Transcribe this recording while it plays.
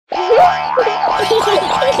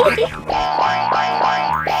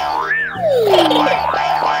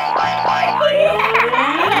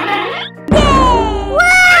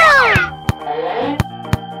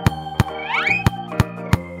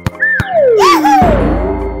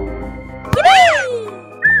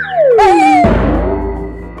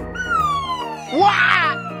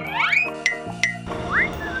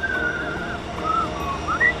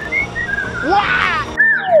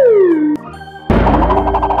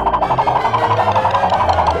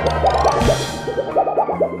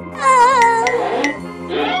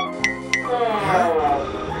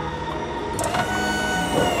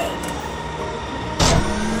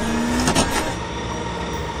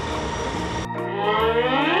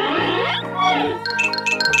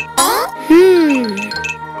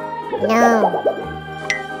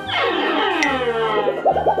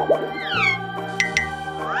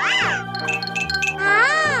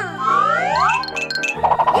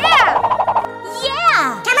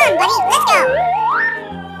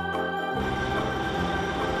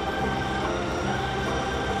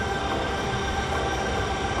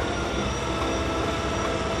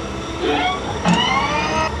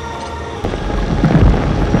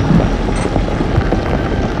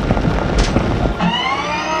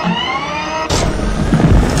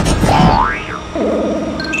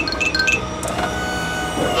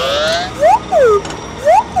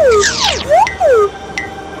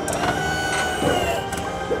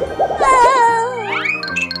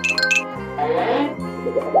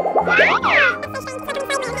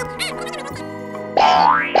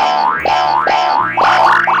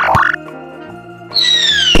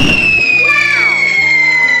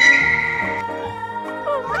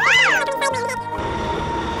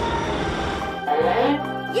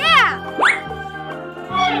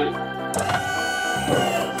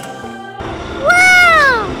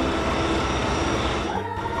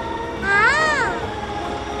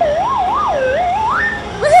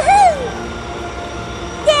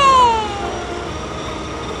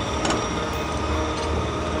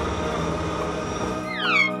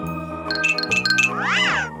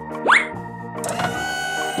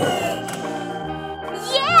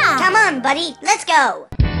on, buddy, let's go!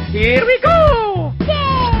 Here we go!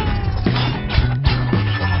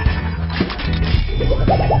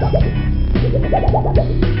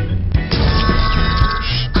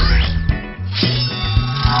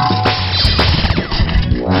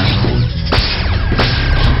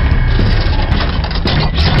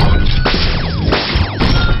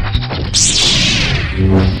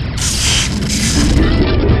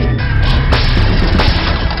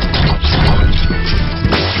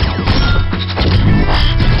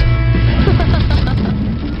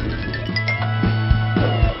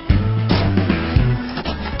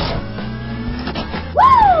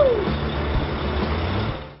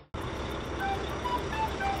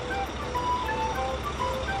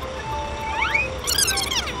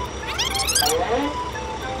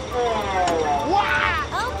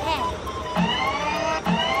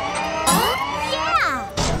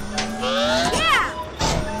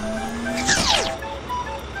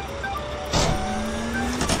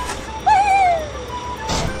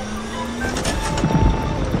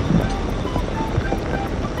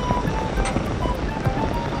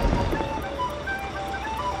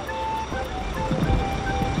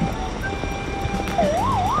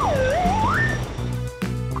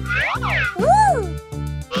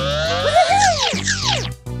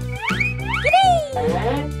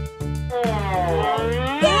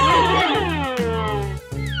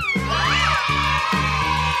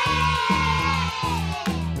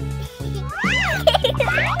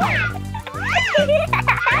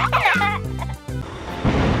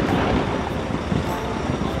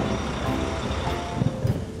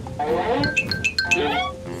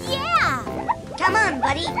 Come on,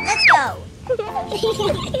 buddy, let's go!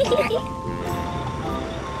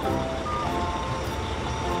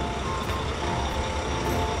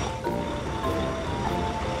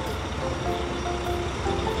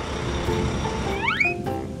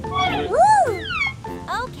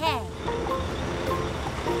 Okay.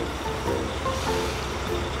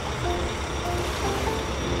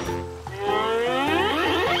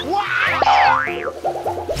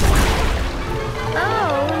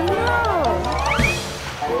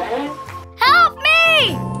 Help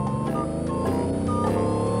me!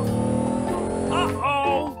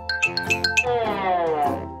 Uh-oh!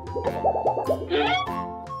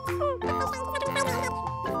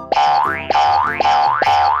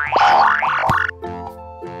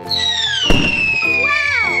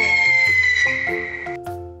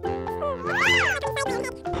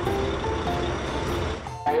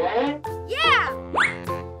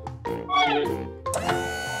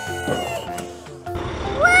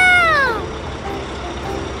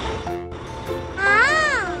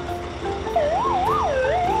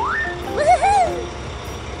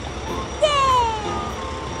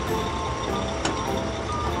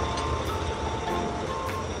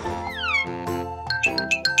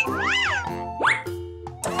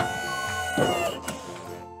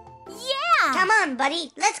 Come on,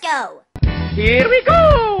 buddy, let's go! Here we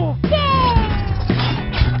go!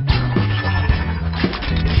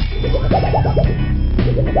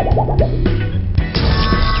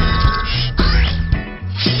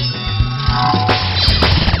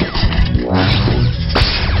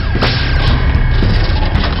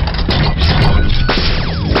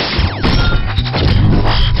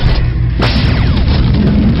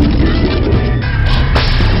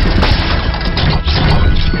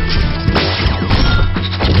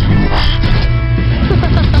 Ha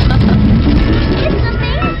ha ha!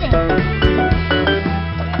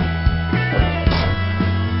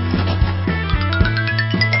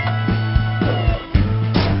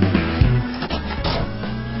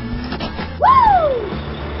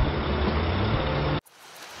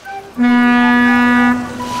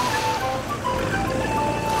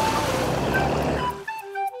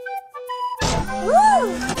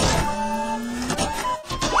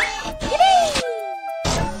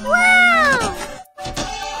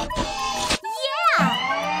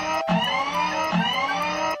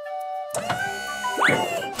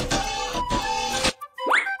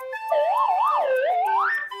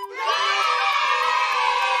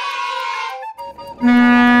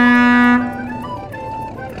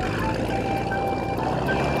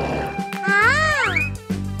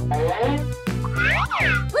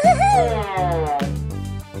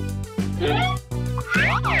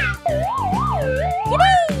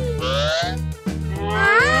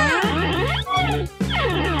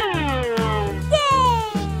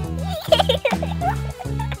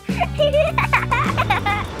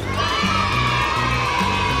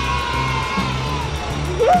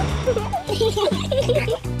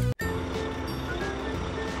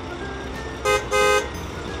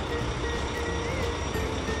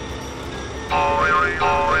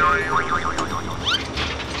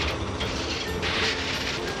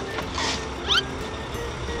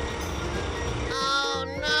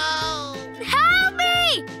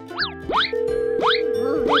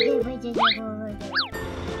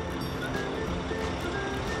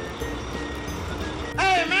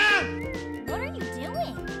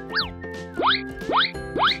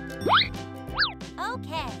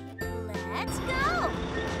 Let's go!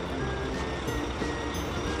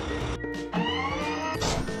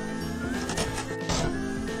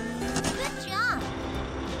 Good job!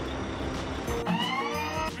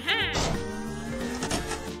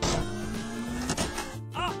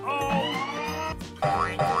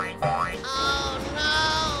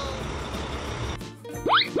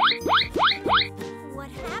 What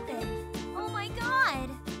happened? Oh my god!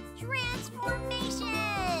 Transformation!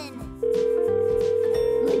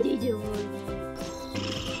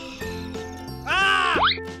 Ah!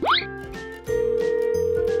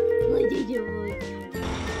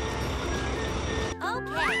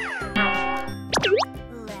 Okay.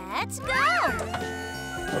 Let's go!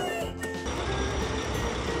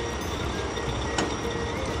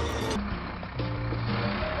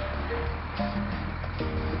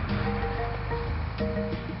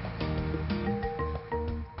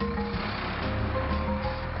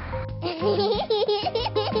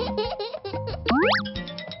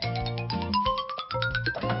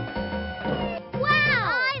 Wow!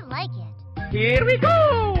 I like it. Here we go!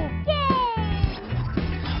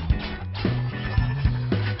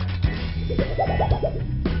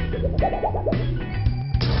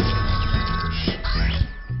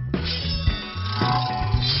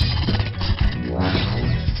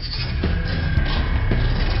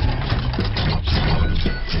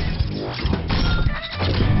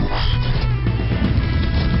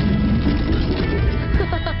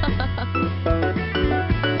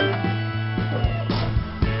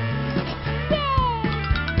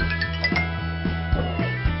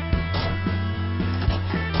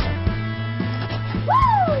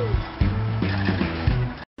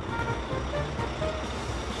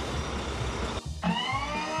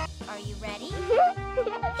 Are you ready?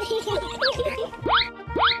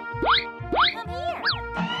 Come here.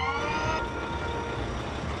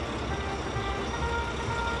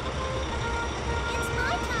 It's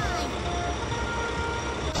my time.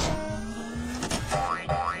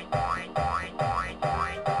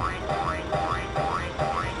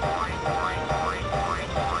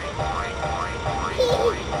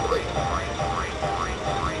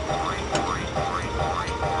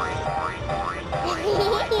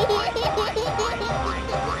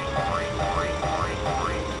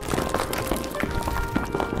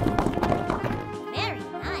 Very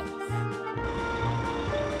nice.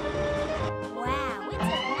 Wow, it's a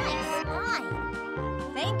nice slide.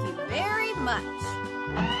 Thank you very much.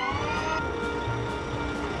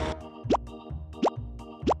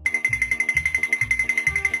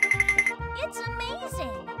 It's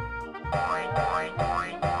amazing.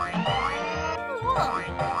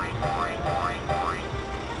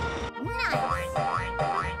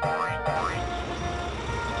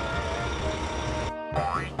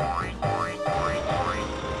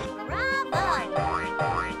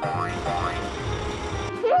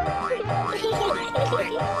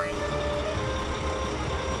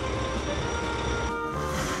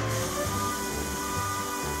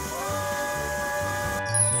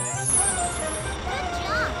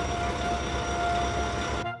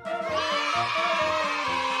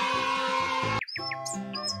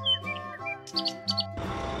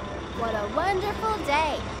 What a wonderful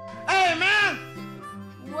day. Hey, man!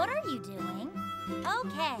 What are you doing?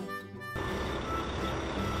 Okay.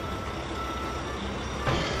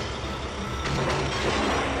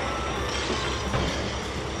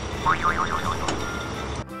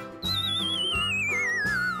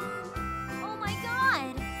 Oh my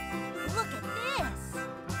god! Look at this!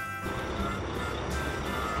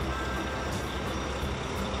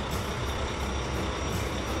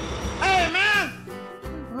 Hey, man!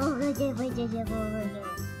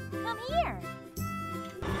 Come here!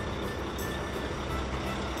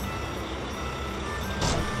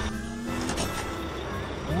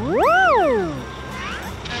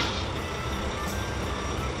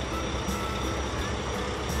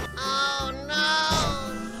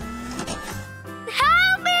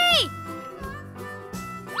 Help me!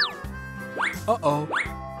 Uh-oh.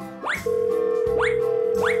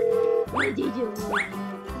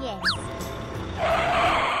 Yes.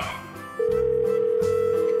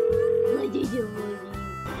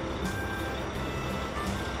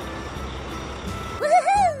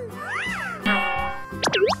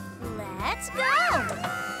 Let's go!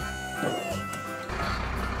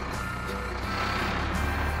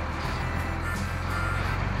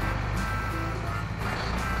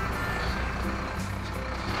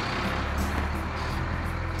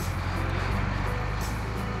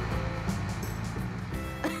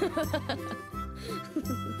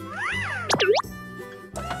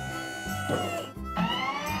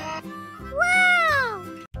 Wow!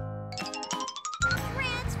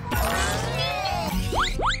 Transformation!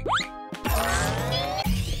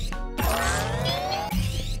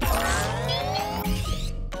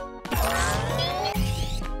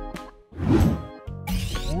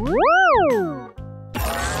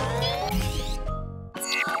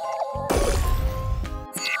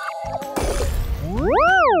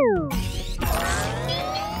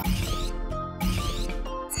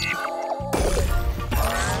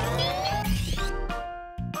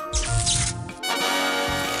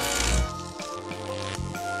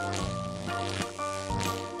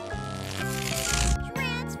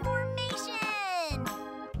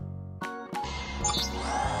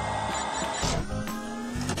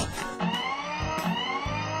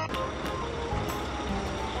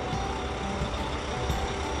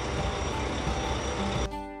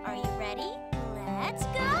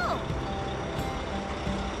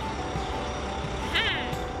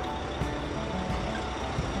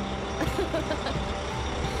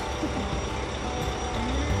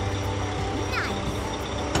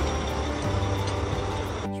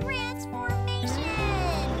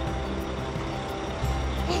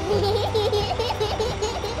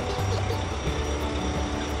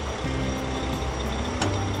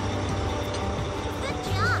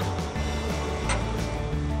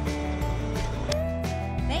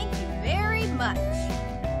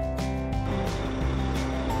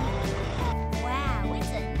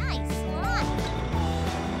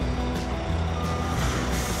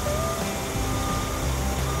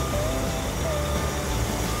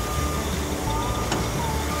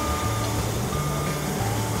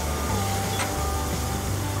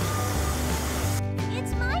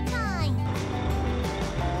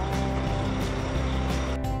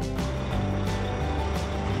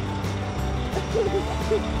 Wow,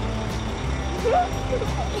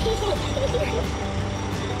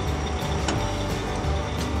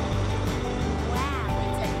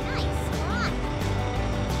 it's a nice slide.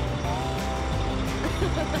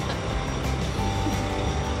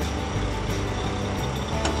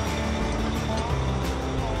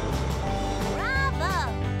 Bravo!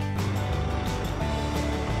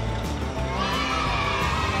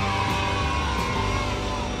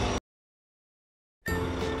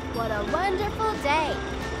 What a wonderful day.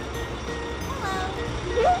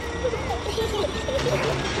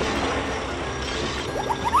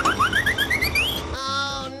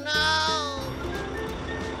 Oh no!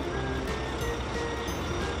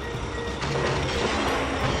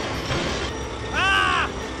 Ah!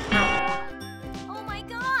 Oh my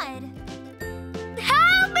god!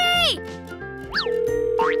 Help me!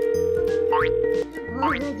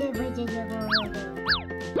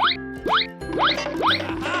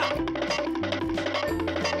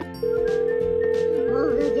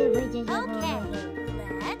 Okay,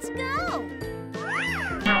 let's go!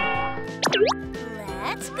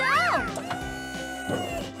 Let's go!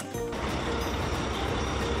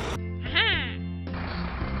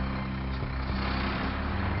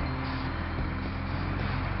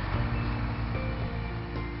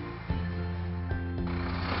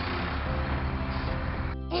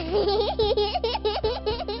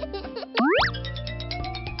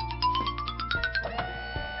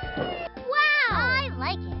 Wow! I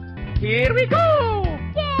like it. Here we go!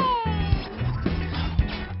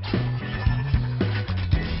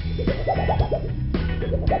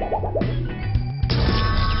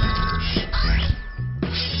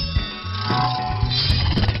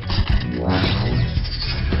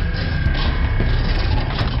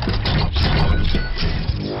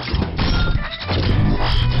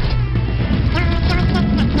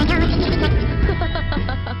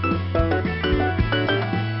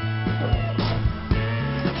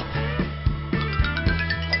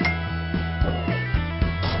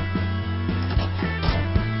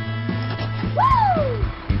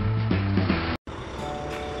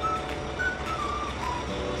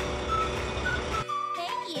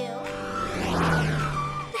 Thank you.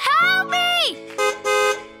 Help me!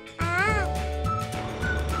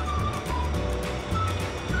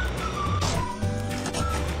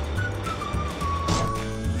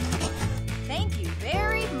 Thank you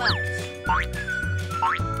very much.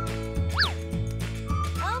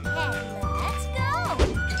 Okay, let's go!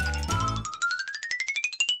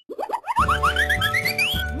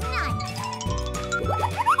 Nice!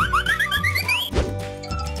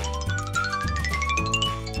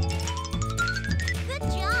 Good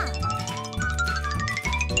job!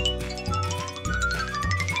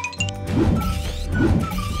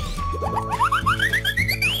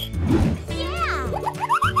 Yeah!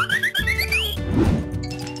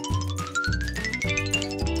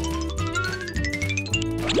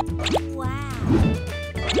 Wow!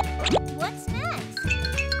 What's next?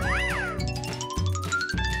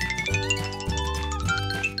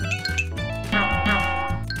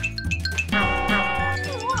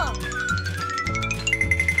 Cool!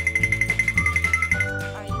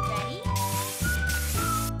 Are you ready?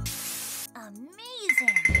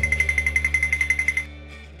 Amazing!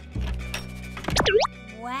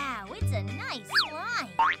 Wow, it's a nice slide!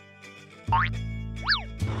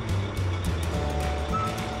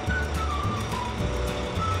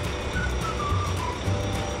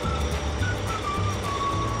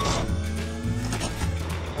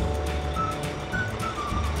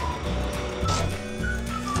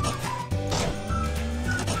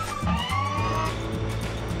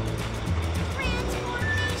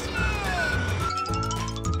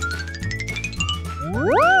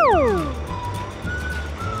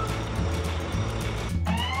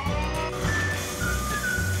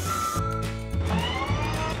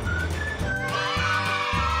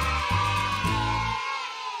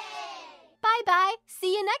 Bye-bye.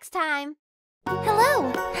 See you next time.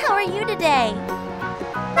 Hello, how are you today?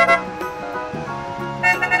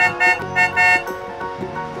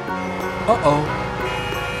 Uh-oh.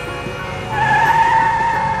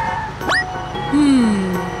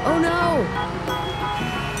 Oh no!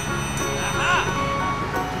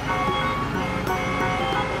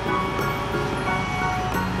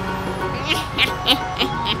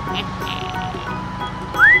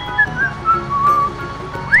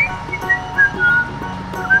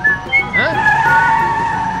 Huh?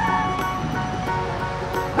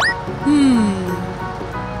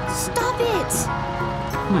 Stop it!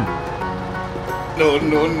 No,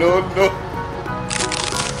 no, no, no.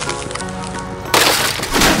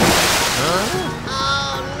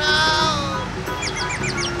 Oh no!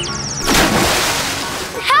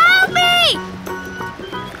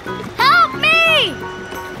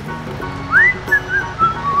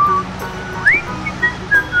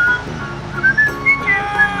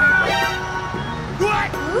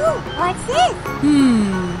 Oh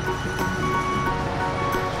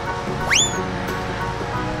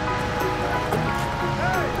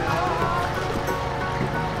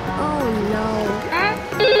no.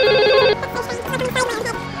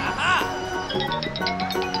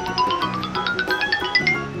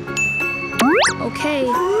 Okay.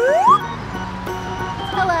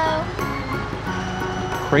 Hello.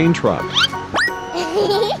 Crane truck.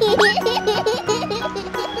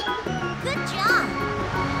 Good job.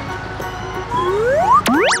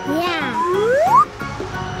 Yeah.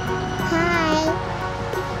 Hi.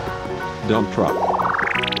 Dump truck.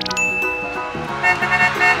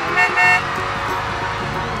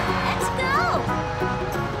 Let's go.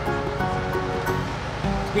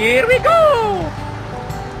 Here we go!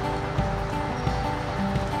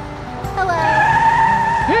 Hello.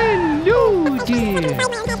 Hello, dear!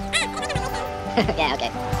 Yeah,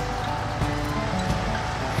 okay.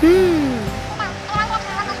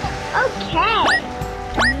 Okay.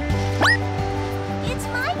 It's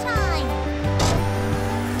my time.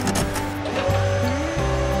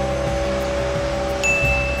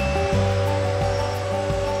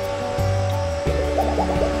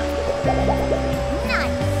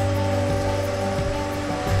 Nice.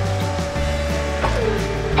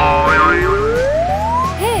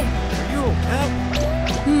 Hey. You help!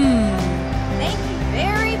 Thank you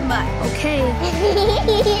very much. Okay.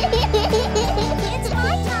 It's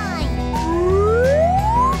my time.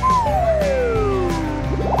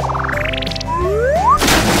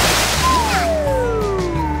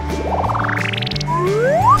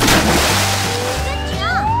 Good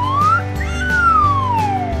job.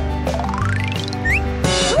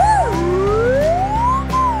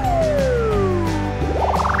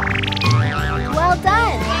 Well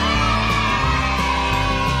done.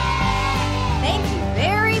 Thank you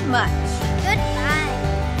very much. Goodbye.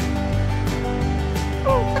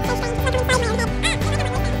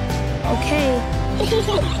 Okay.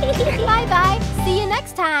 Bye-bye. See you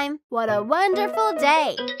next time. What a wonderful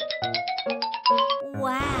day.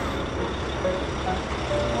 Wow.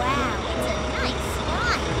 Wow, it's a nice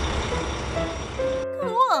spot.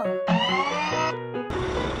 Cool.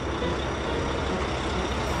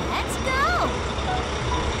 Let's go.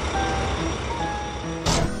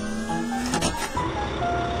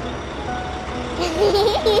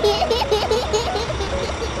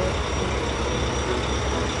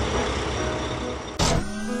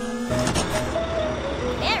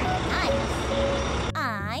 Very nice. I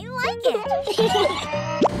like it.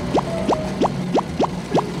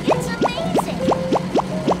 It's amazing.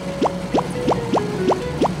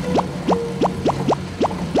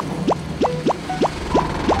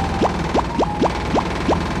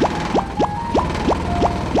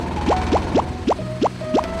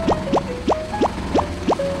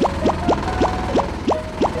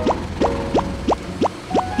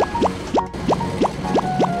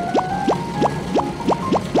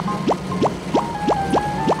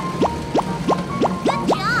 Good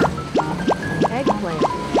job. Eggplant.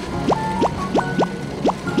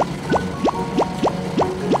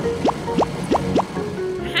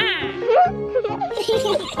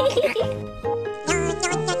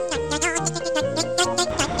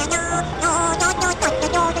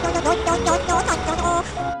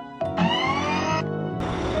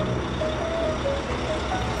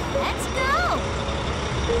 Let's go.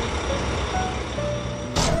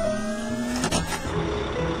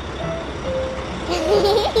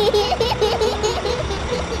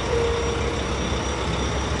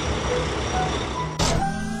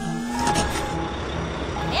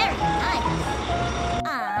 Very nice.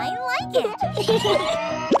 I like it.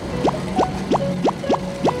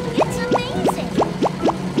 It's amazing.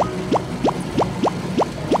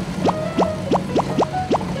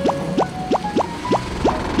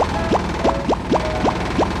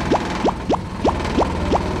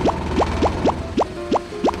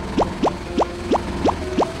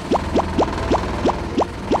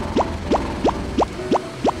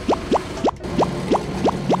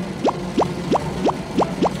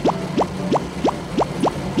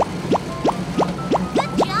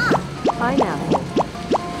 Good job. Pineapple.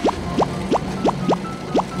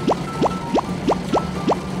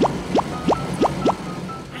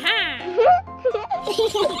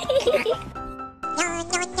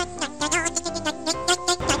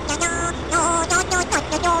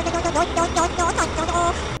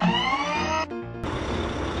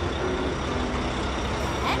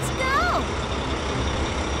 Let's go.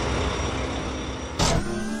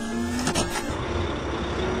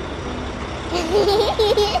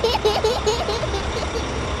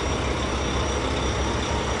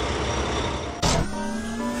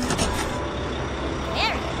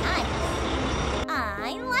 Very nice.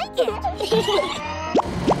 It's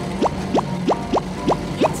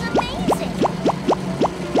amazing.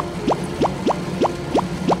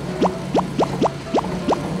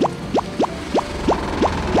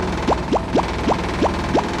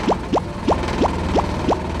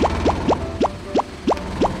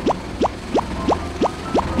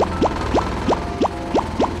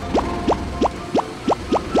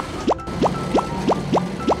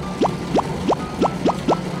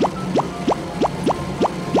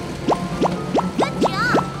 Good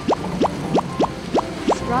job.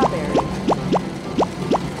 Strawberry.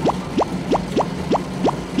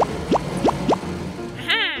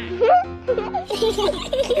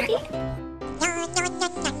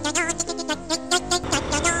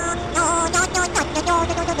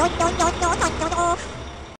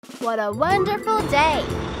 What a wonderful day.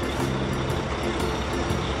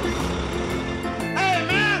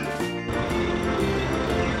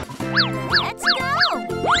 Let's go.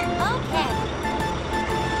 Okay.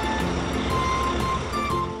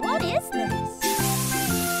 What is this?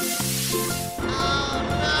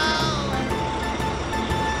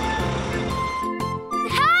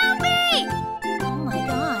 Help me! Oh my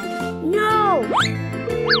god. No!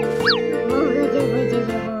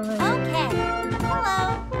 Okay. Hello.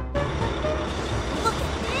 Look at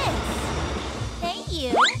this. Hey,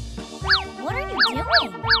 you. What are you doing?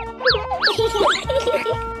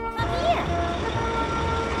 Come here.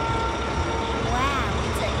 Wow,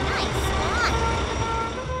 it's a nice spot.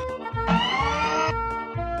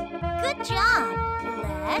 Good job.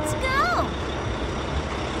 Let's go.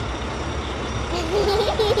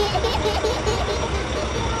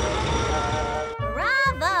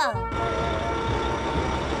 Bravo.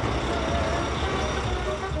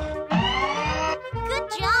 Good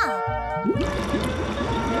job.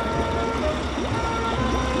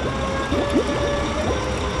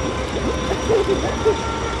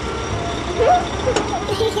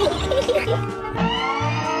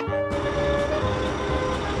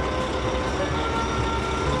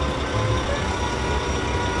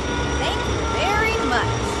 Thank you very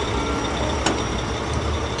much.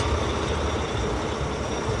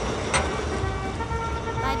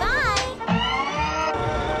 Bye-bye.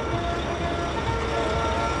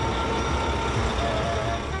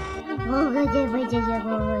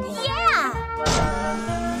 Yeah!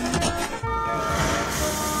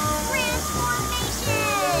 Transformation!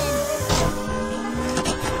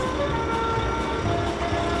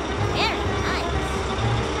 Very nice.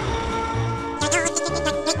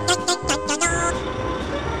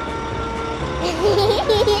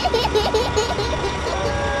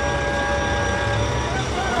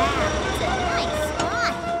 Wow, it's a nice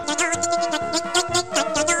spot.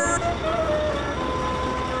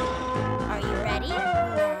 Are you ready?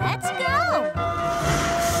 Let's go!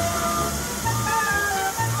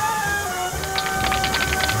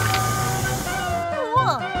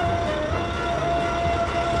 Cool!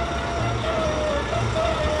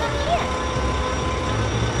 Come here!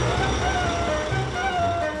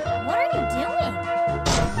 What are you doing?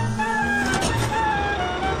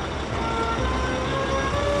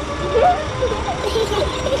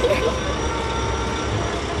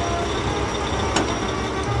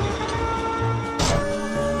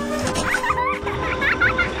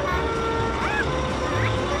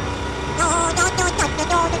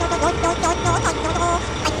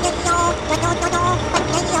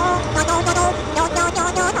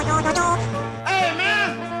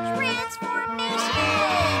 Transformation!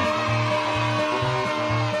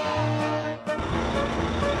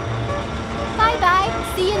 Bye-bye.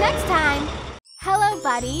 See you next time. Hello,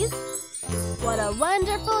 buddies. What a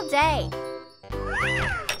wonderful day.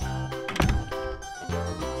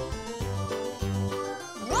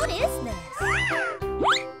 What is this?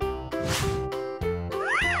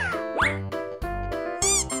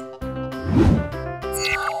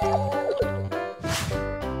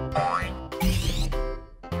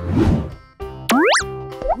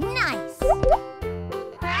 Nice!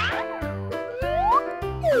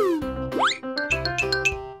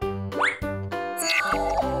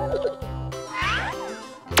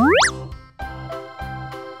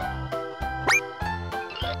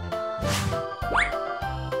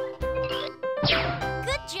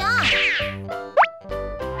 Good job!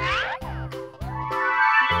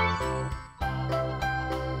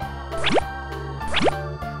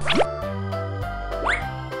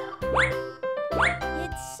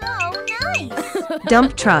 It's so nice!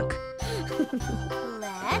 Dump truck.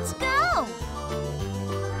 Let's go!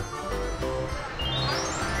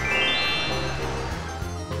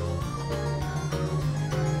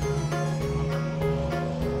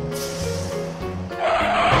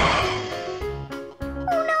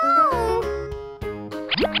 Oh no!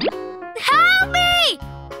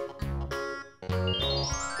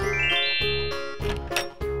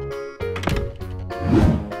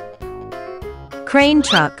 Crane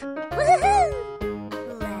truck. Woohoo!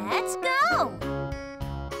 Let's go!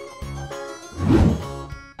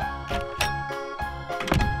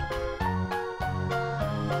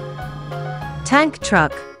 Tank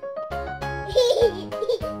truck.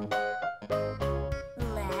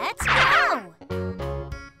 Let's go!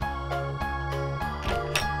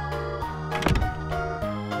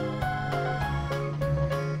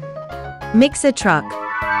 Mixer truck.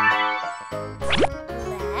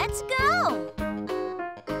 Let's go!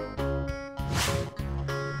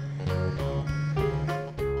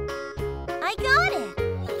 I got it!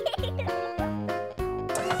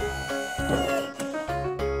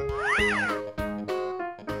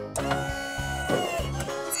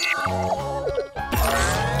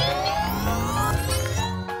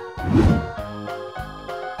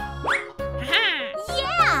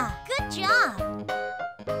 Yeah! Good job!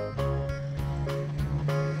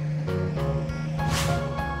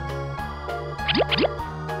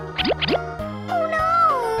 Oh no!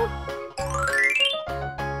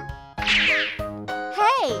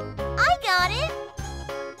 Hey, I got it!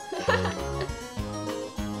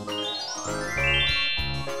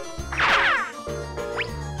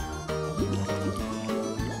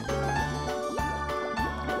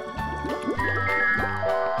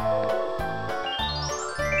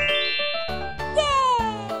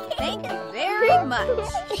 Thank you very much.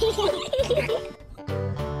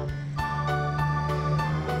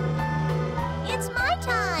 It's my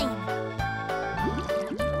time!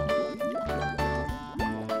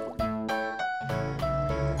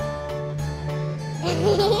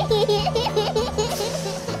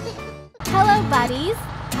 hello, buddies.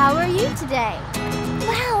 How are you today?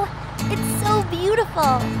 Wow! It's so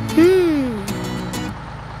beautiful!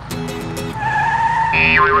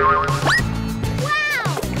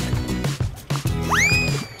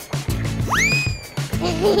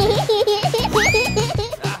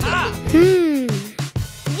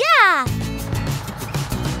 Yeah!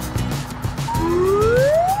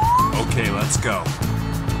 Okay, let's go.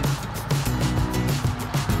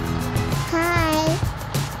 Hi!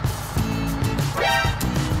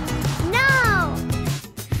 No!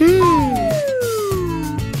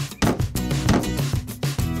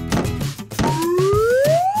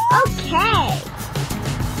 Okay!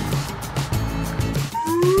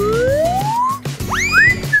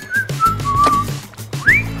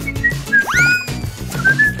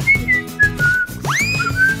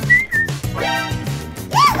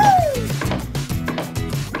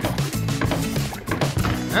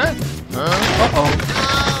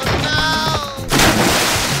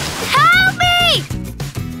 Help me!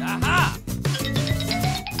 Aha!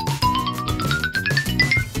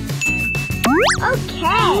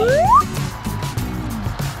 Okay.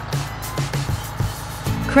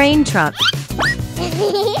 Crane truck.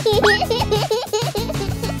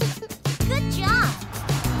 Good job.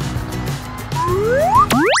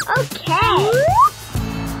 Okay.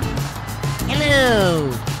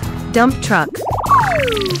 Hello! Dump truck.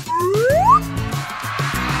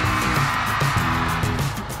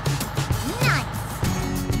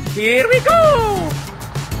 Nice. Here we go!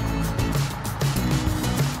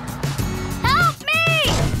 Help me!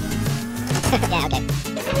 Yeah, okay.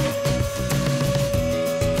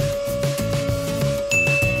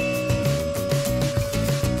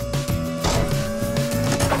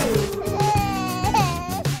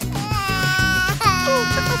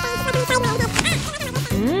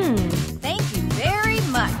 Thank you very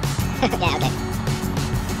much. Yeah, okay.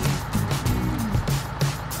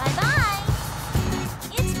 Bye-bye.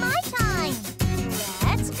 It's my time.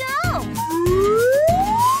 Let's go.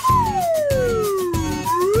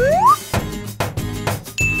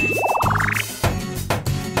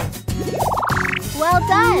 Well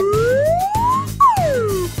done.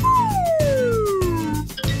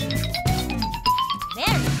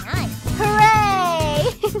 Very nice. Hooray!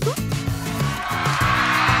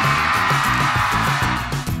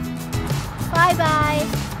 Bye-bye.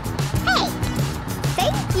 Hey!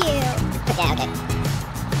 Thank you! Yeah, okay.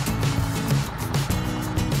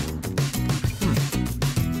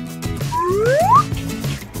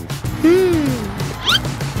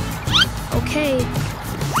 Okay.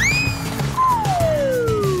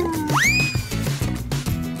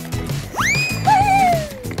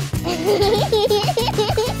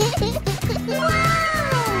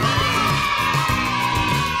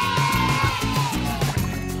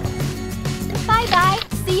 Bye-bye.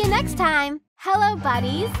 See you next time. Hello,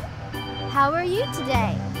 buddies. How are you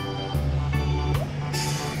today?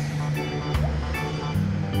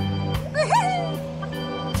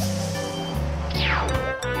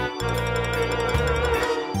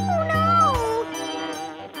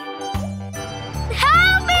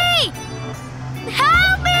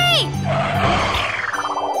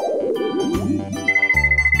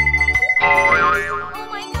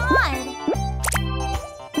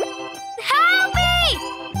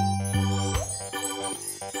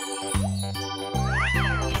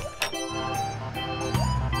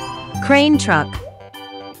 Crane truck.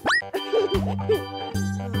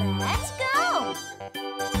 Let's go.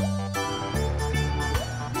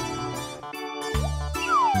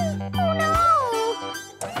 Oh no!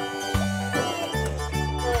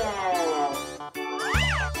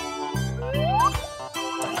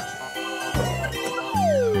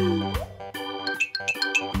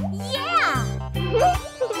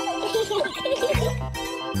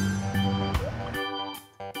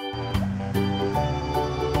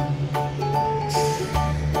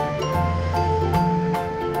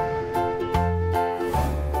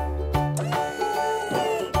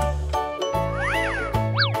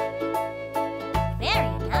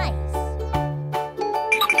 Very nice.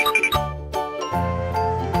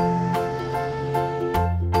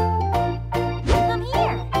 Come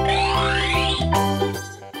here.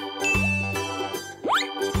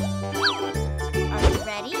 Are you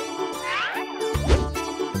ready?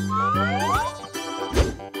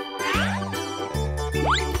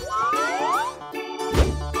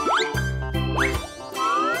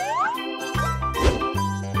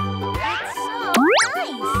 It's so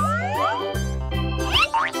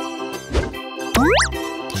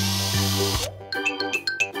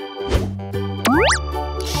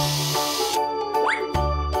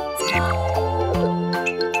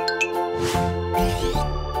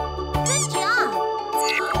Good job.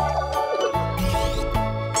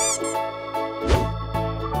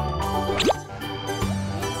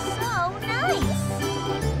 It's so nice.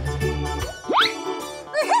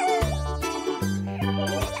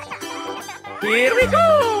 Here we go!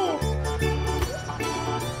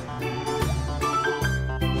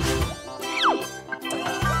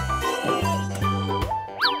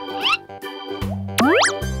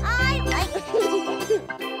 I like it.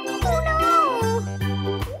 Oh no!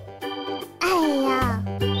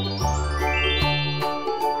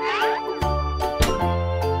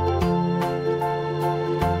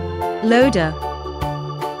 Loader.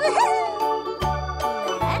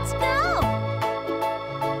 Let's go.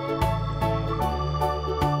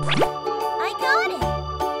 I got it.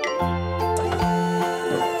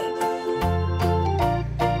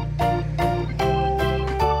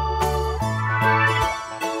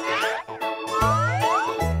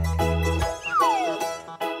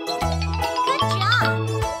 Good job.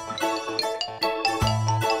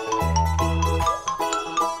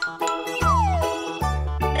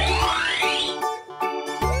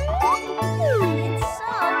 It's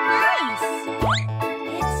so nice.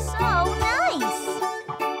 It's so nice.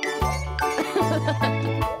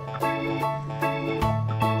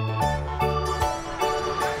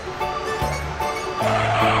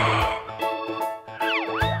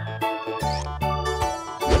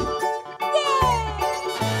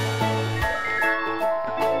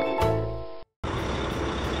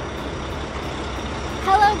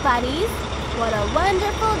 Hello, buddies. What a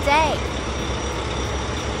wonderful day.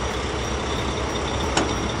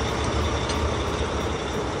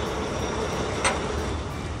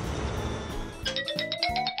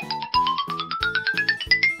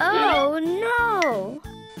 Oh no!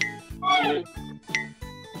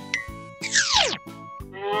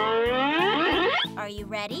 Are you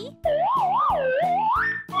ready?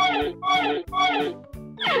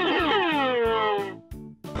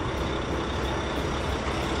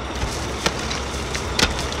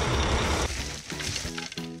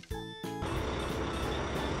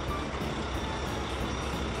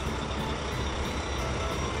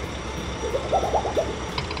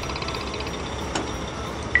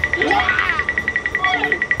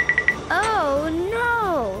 Oh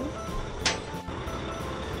no!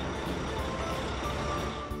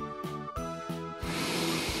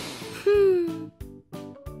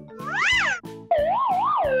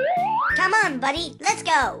 Come on, buddy. Let's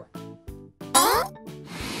go.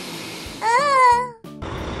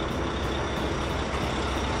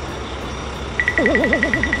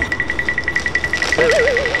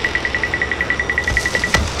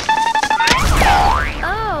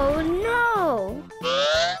 Oh no!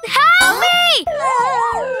 Help me!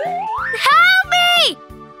 Help me!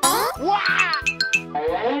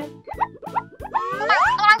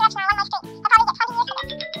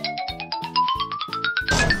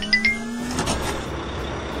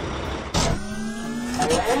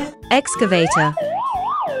 Excavator.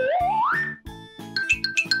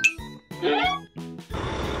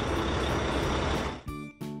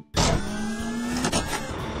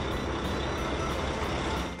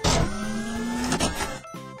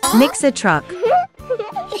 Mixer truck.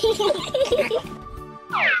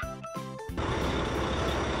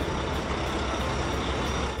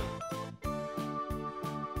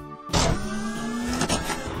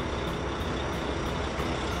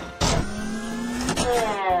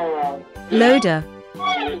 Loader.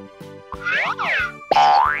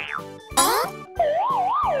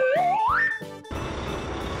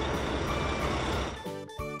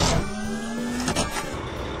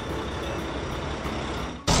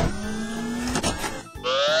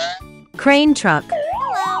 Crane truck.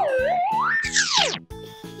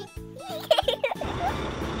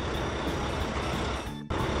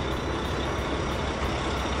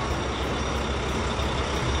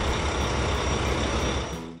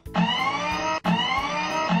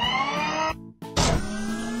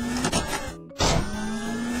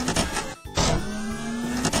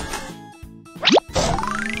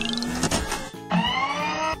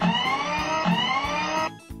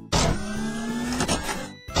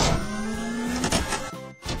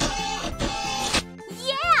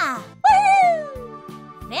 Yeah!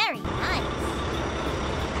 Woohoo! Very nice.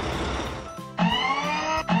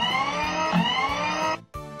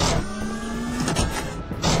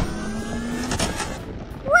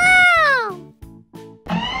 Wow!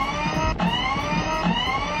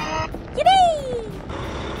 Yippee!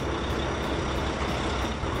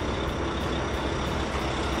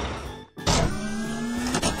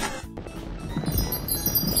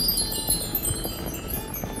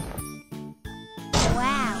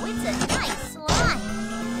 Wow, it's a nice slide.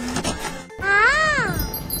 Ah!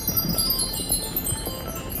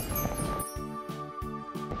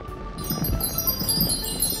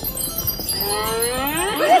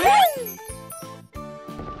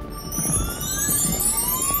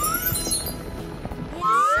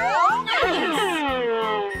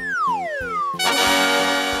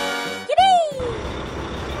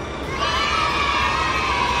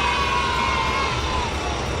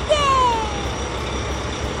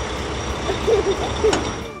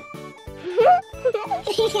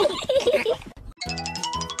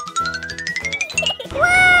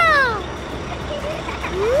 Wow!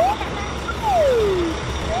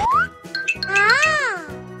 Ah!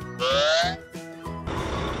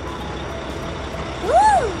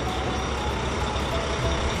 Woo!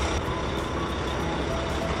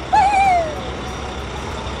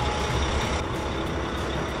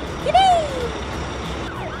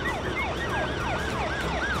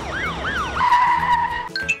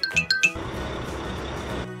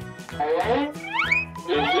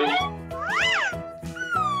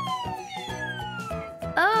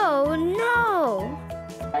 Oh no!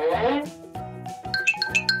 Hello.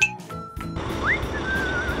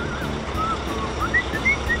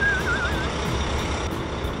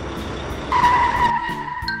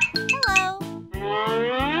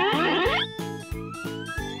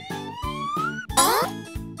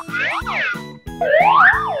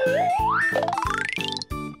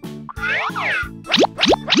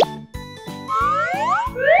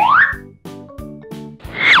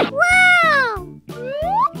 Wow!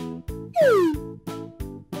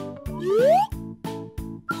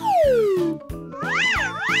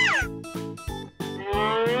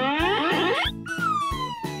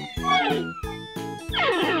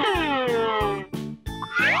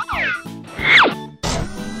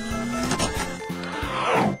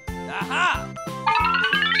 Aha!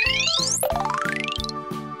 Aha!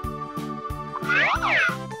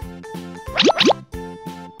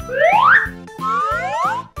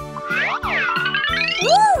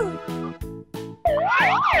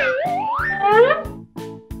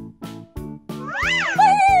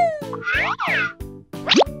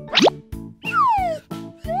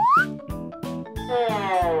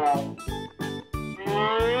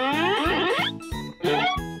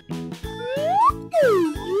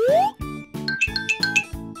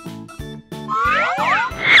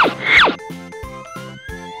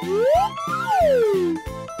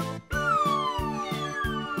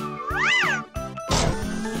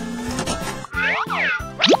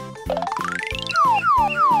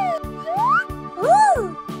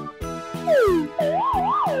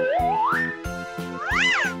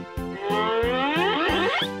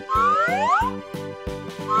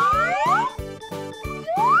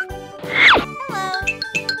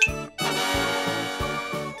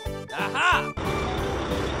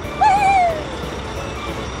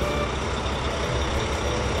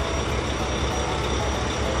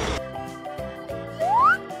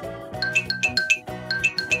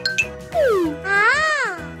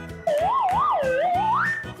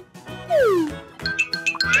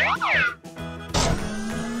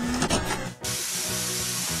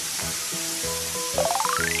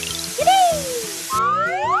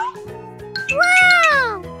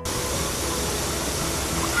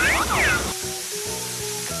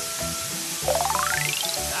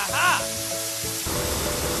 Aha!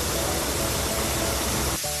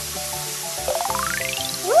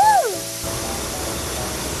 Woo!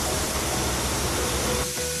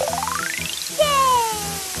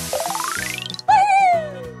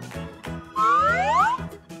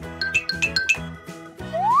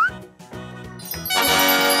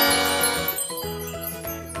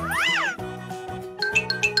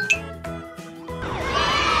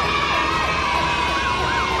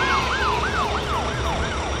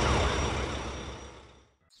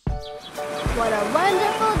 What a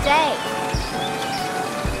wonderful day!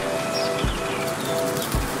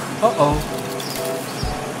 Uh-oh.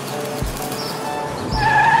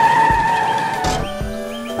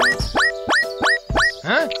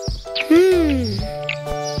 Huh?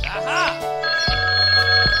 Aha!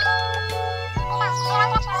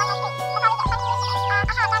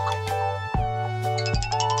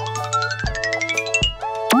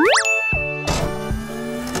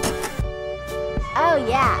 Oh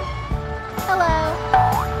yeah. Hello.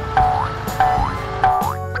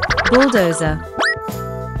 Bulldozer.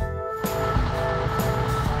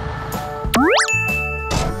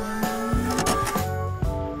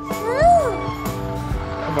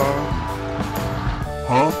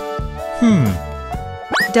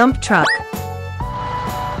 Dump truck.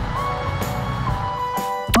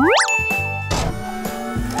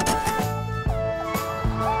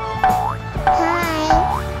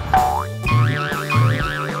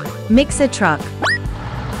 Mixer truck.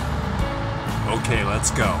 Okay,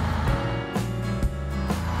 let's go.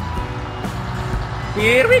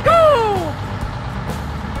 Here we go!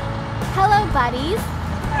 Hello, buddies.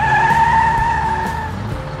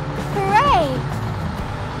 Hooray!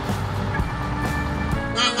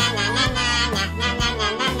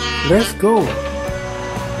 Let's go.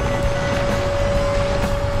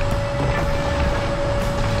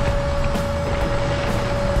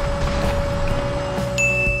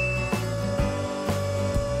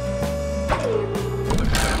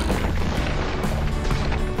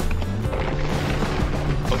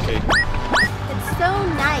 Okay. It's so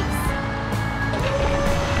nice.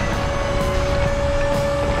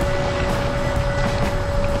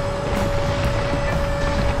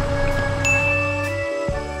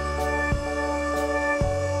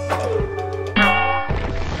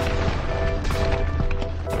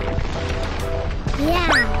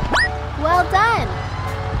 Yeah. Well done.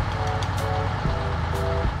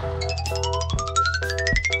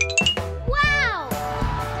 Wow!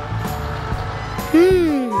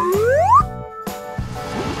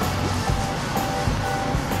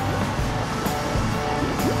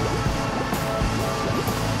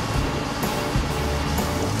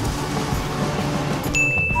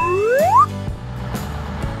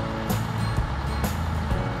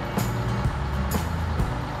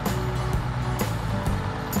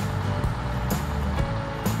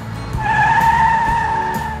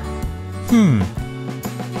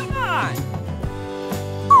 Come on!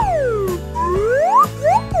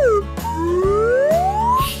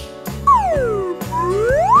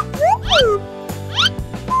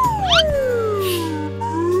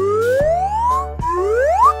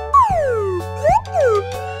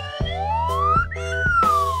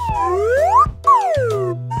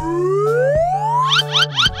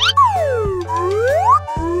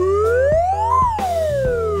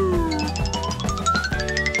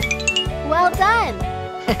 Well done.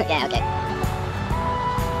 Yeah, okay.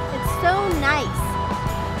 It's so nice.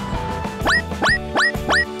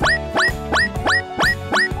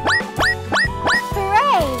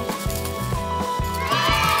 Hooray!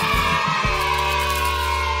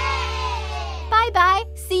 Bye-bye.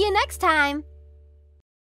 See you next time.